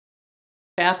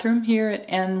Bathroom here at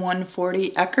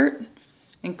N140 Eckert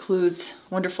includes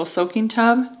wonderful soaking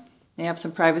tub. They have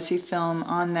some privacy film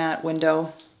on that window.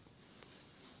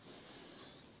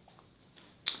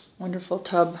 Wonderful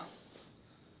tub,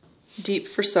 deep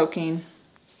for soaking.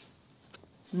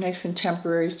 Nice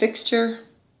contemporary fixture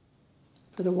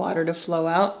for the water to flow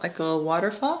out like a little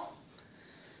waterfall.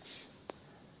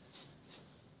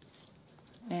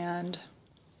 And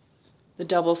the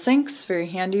double sinks, very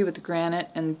handy with the granite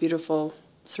and beautiful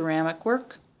ceramic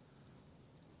work.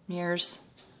 Mirrors.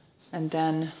 And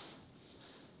then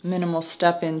minimal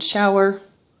step-in shower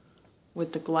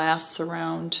with the glass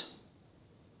surround.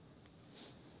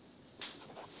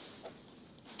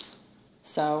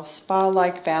 So,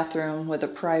 spa-like bathroom with a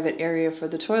private area for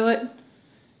the toilet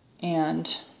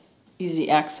and easy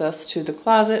access to the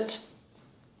closet.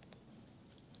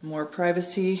 More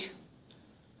privacy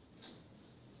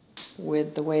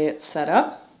with the way it's set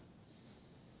up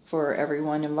for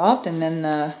everyone involved. And then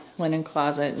the linen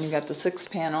closet, and you got the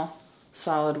 6-panel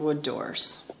solid wood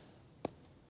doors.